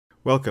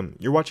Welcome.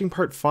 You're watching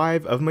part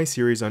 5 of my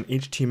series on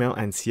HTML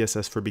and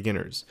CSS for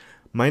beginners.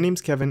 My name's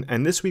Kevin,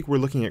 and this week we're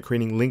looking at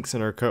creating links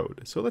in our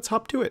code. So let's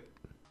hop to it.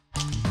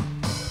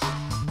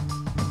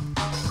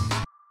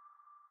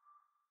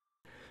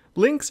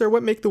 Links are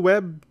what make the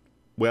web,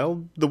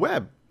 well, the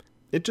web.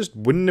 It just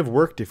wouldn't have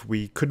worked if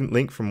we couldn't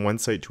link from one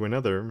site to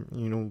another.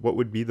 What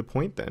would be the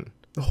point then?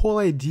 The whole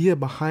idea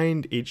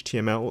behind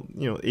HTML,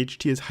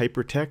 HT is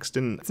hypertext,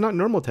 and it's not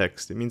normal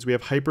text. It means we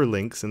have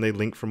hyperlinks, and they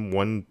link from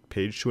one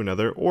page to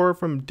another, or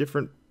from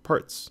different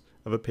parts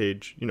of a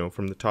page.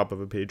 From the top of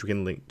a page, we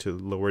can link to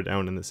lower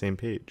down in the same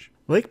page.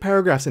 Like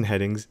paragraphs and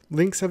headings,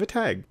 links have a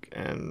tag,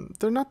 and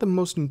they're not the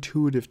most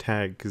intuitive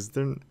tag, because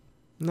they're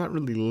not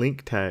really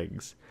link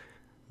tags.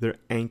 They're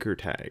anchor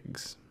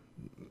tags.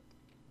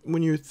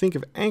 When you think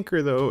of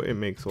anchor, though, it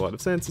makes a lot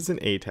of sense. It's an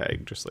A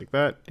tag, just like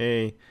that.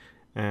 A,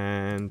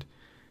 and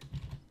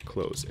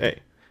close A.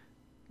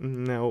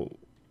 Now,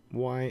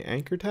 why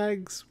anchor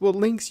tags? Well,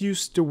 links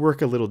used to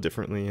work a little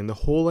differently, and the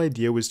whole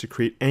idea was to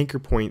create anchor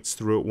points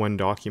throughout one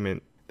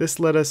document. This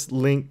let us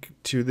link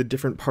to the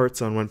different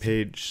parts on one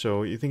page.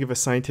 So you think of a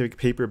scientific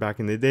paper back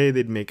in the day,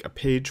 they'd make a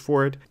page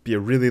for it, be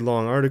a really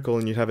long article,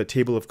 and you'd have a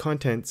table of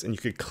contents, and you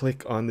could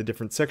click on the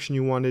different section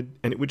you wanted,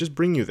 and it would just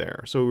bring you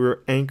there. So we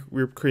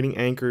were creating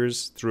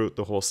anchors throughout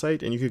the whole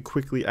site, and you could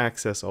quickly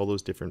access all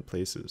those different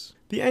places.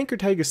 The anchor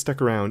tag is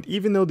stuck around,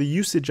 even though the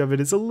usage of it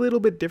is a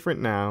little bit different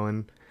now,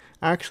 and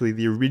actually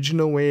the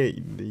original way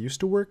it used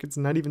to work, it's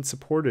not even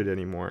supported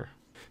anymore.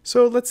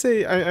 So let's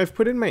say I've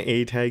put in my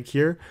A tag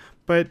here,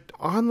 but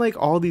unlike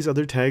all these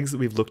other tags that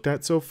we've looked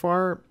at so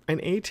far, an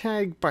A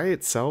tag by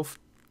itself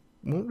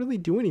won't really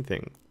do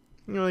anything.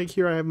 Like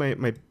here I have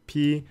my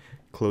P,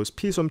 close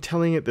P, so I'm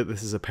telling it that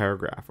this is a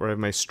paragraph. Or I have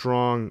my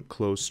strong,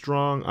 close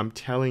strong, I'm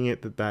telling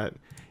it that that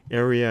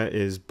area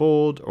is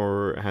bold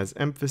or has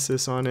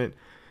emphasis on it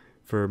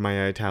for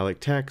my italic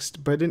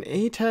text. But an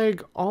A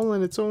tag all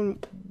on its own,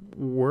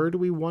 where do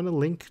we want to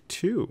link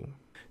to?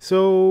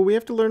 So we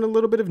have to learn a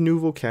little bit of new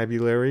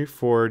vocabulary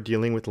for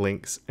dealing with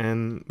links,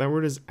 and that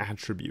word is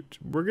attribute.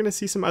 We're going to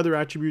see some other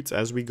attributes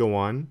as we go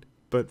on,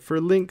 but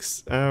for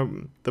links,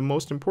 the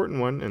most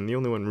important one, and the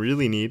only one we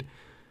really need,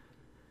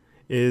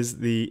 is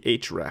the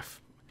href.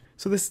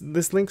 So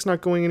this link's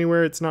not going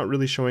anywhere, it's not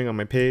really showing on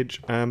my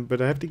page,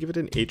 but I have to give it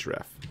an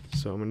href.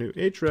 So I'm going to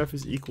do href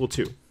is equal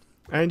to.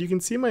 And you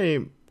can see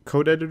my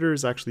code editor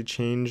has actually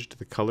changed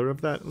the color of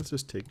that. Let's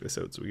just take this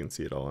out so we can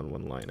see it all on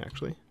one line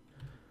actually.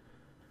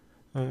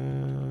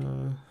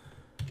 Don't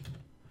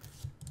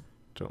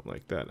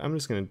like that. I'm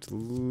just going to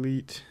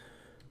delete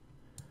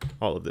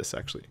all of this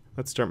actually.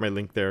 Let's start my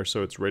link there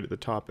so it's right at the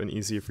top and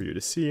easier for you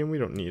to see, and we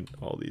don't need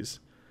all these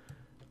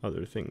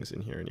other things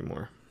in here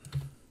anymore.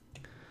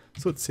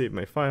 So let's save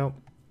my file.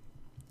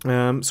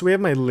 So we have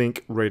my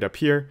link right up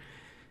here,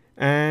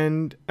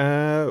 and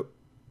my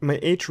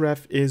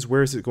href is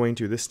where is it going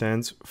to? This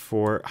stands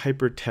for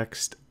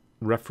hypertext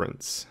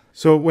reference.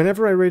 So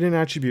whenever I write an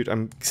attribute,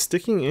 I'm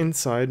sticking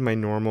inside my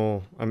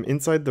normal, I'm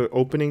inside the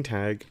opening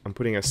tag, I'm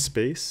putting a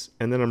space,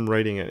 and then I'm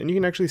writing it. And you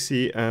can actually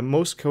see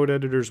most code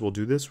editors will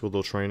do this, where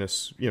they'll try and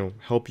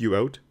help you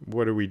out.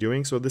 What are we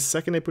doing? So the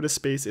second I put a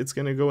space, it's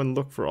going to go and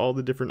look for all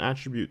the different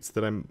attributes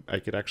that I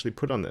could actually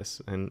put on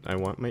this, and I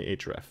want my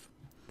href.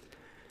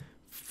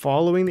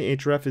 Following the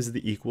href is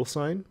the equal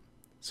sign.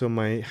 So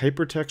my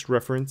hypertext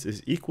reference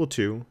is equal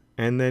to,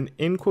 and then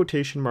in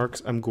quotation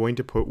marks, I'm going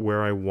to put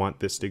where I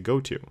want this to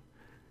go to.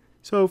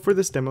 So for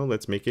this demo,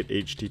 let's make it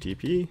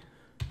http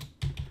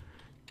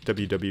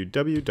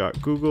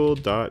www.google.com.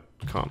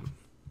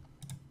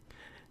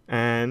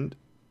 And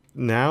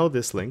now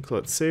this link,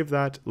 let's save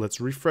that, let's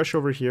refresh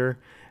over here,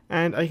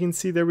 and I can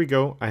see there we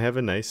go, I have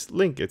a nice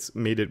link. It's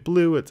made it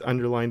blue, it's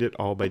underlined it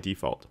all by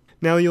default.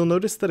 Now you'll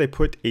notice that I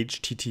put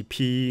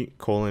http://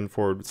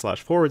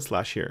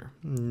 here.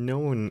 No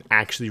one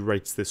actually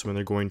writes this when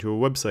they're going to a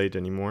website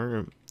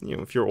anymore.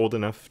 If you're old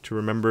enough to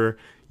remember,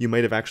 you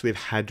might have actually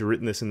had to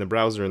written this in the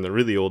browser in the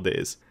really old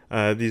days.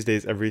 These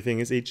days everything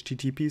is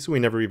HTTP, so we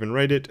never even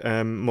write it.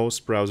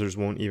 Most browsers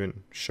won't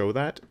even show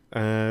that.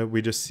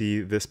 We just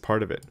see this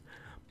part of it.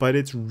 But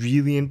it's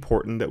really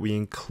important that we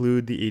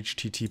include the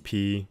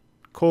http://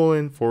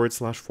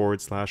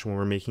 when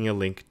we're making a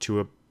link to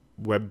a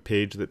web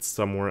page that's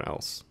somewhere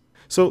else.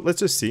 So let's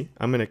just see.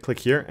 I'm going to click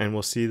here and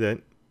we'll see that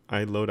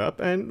I load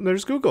up and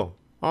there's Google.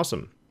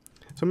 Awesome.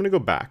 So I'm going to go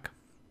back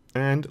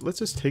and let's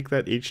just take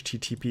that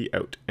HTTP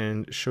out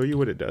and show you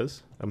what it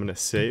does. I'm going to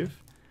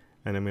save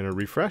and I'm going to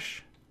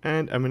refresh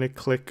and I'm going to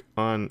click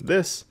on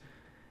this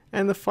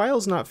and the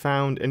file's not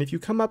found. And if you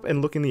come up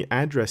and look in the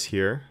address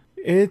here,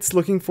 it's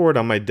looking for it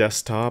on my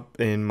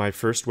desktop in my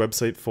first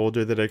website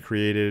folder that I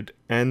created,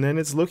 and then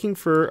it's looking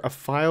for a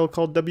file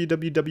called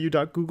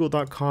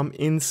www.google.com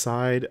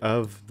inside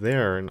of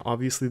there, and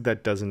obviously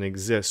that doesn't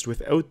exist.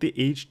 Without the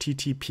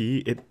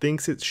HTTP, it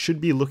thinks it should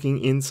be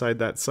looking inside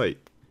that site.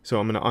 So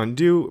I'm going to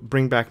undo,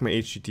 bring back my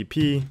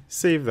HTTP,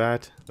 save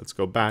that, let's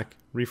go back,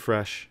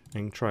 refresh,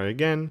 and try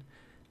again,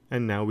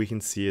 and now we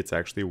can see it's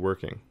actually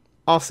working.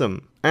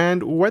 Awesome.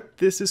 And what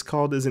this is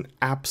called is an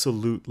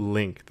absolute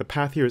link. The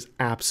path here is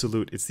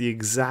absolute. It's the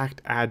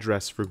exact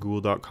address for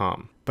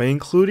google.com. By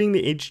including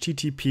the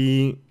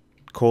http://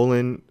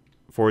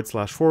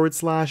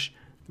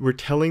 we're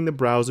telling the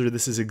browser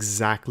this is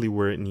exactly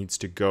where it needs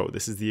to go.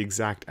 This is the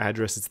exact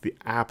address. It's the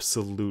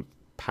absolute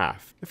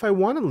path. If I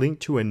want to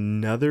link to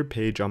another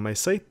page on my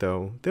site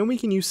though, then we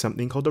can use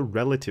something called a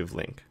relative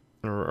link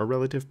or a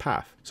relative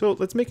path. So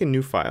let's make a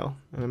new file,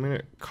 and I'm going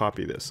to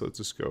copy this. So let's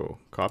just go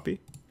copy,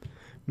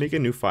 make a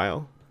new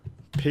file,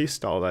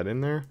 paste all that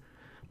in there,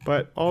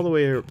 but all the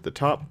way up at the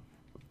top,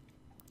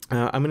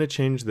 I'm going to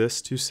change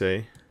this to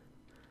say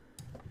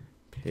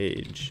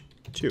page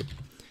 2.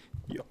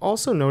 You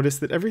also notice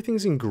that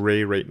everything's in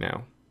gray right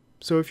now.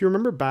 So if you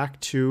remember back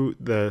to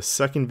the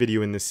second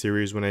video in this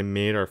series when I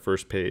made our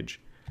first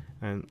page,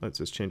 and let's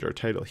just change our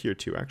title here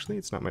too, actually.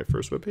 It's not my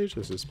first web page,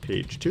 this is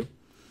page 2.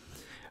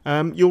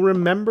 You'll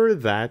remember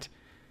that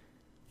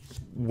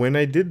when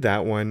I did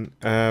that one,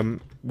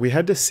 we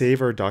had to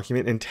save our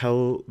document and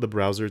tell the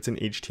browser it's an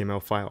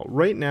HTML file.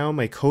 Right now,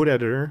 my code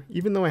editor,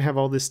 even though I have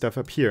all this stuff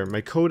up here,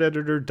 my code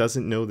editor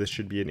doesn't know this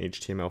should be an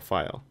HTML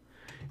file.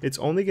 It's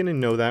only going to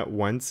know that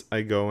once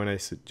I go and I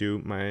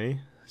do my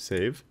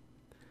save.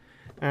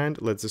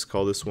 And let's just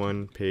call this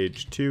one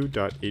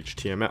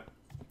page2.html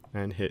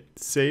and hit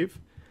save.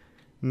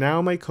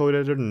 Now my code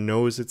editor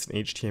knows it's an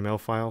HTML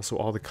file, so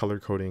all the color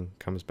coding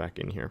comes back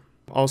in here.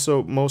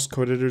 Also, most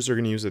code editors are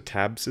going to use a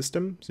tab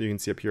system. So you can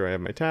see up here I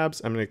have my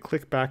tabs. I'm going to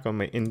click back on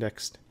my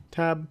indexed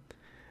tab,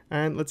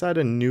 and let's add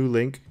a new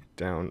link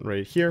down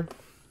right here.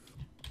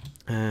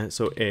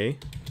 So A,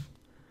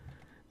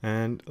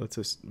 and let's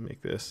just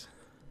make this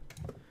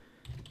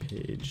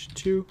page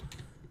 2.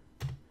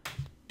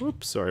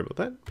 Whoops, sorry about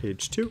that.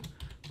 Page 2,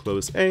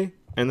 close A,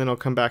 and then I'll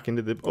come back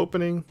into the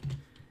opening,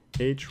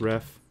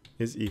 href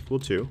is equal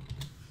to,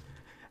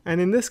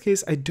 and in this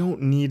case I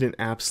don't need an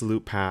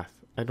absolute path.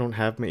 I don't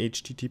have my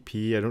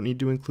HTTP, I don't need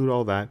to include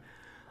all that.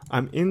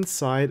 I'm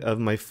inside of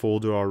my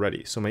folder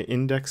already, so my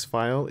index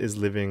file is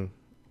living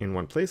in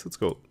one place. Let's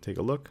go take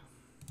a look.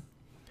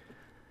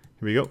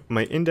 Here we go,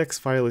 my index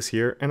file is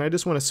here, and I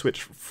just want to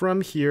switch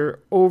from here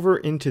over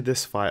into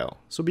this file.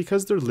 So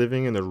because they're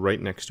living and they're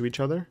right next to each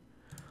other,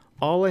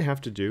 all I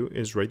have to do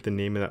is write the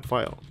name of that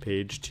file,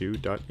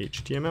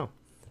 page2.html.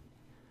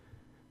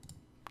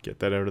 Get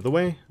that out of the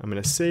way. I'm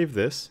going to save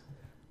this,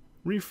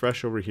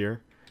 refresh over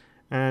here,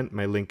 and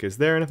my link is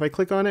there. And if I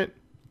click on it,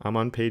 I'm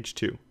on page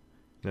 2.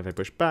 And if I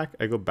push back,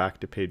 I go back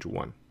to page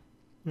 1.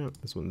 Oh,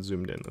 this one's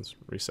zoomed in. Let's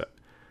reset.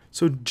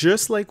 So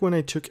just like when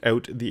I took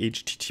out the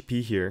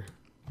HTTP here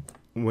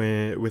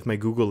with my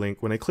Google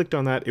link, when I clicked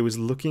on that, it was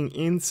looking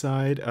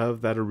inside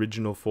of that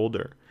original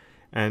folder.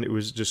 And it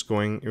was just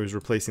going, it was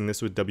replacing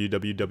this with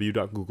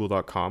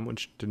www.google.com,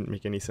 which didn't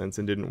make any sense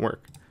and didn't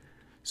work.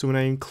 So when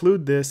I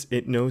include this,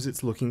 it knows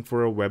it's looking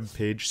for a web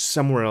page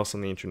somewhere else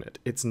on the internet.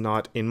 It's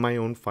not in my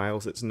own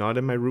files, it's not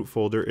in my root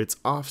folder, it's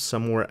off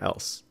somewhere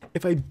else.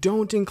 If I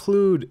don't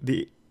include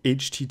the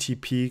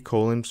http://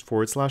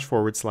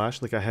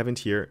 like I haven't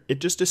here,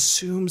 it just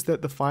assumes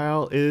that the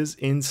file is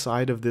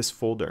inside of this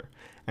folder,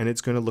 and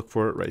it's going to look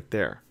for it right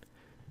there.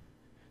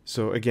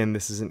 So again,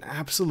 this is an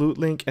absolute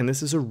link, and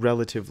this is a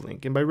relative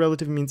link. And by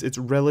relative means it's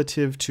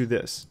relative to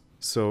this.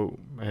 So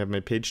I have my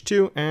page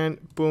 2, and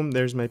boom,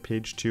 there's my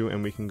page 2,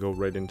 and we can go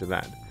right into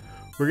that.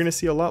 We're going to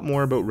see a lot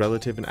more about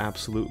relative and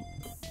absolute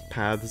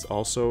paths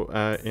also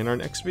in our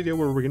next video,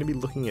 where we're going to be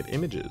looking at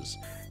images.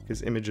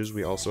 Because images,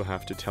 we also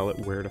have to tell it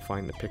where to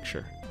find the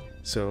picture.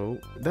 So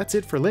that's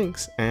it for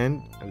links,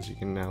 and as you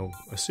can now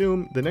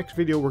assume, the next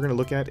video we're going to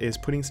look at is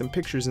putting some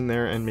pictures in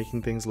there and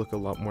making things look a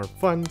lot more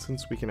fun,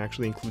 since we can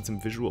actually include some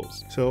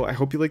visuals. So I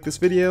hope you like this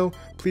video.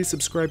 Please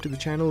subscribe to the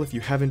channel if you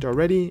haven't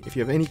already. If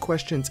you have any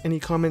questions, any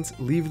comments,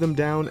 leave them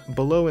down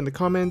below in the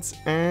comments,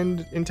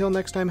 and until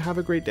next time, have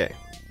a great day.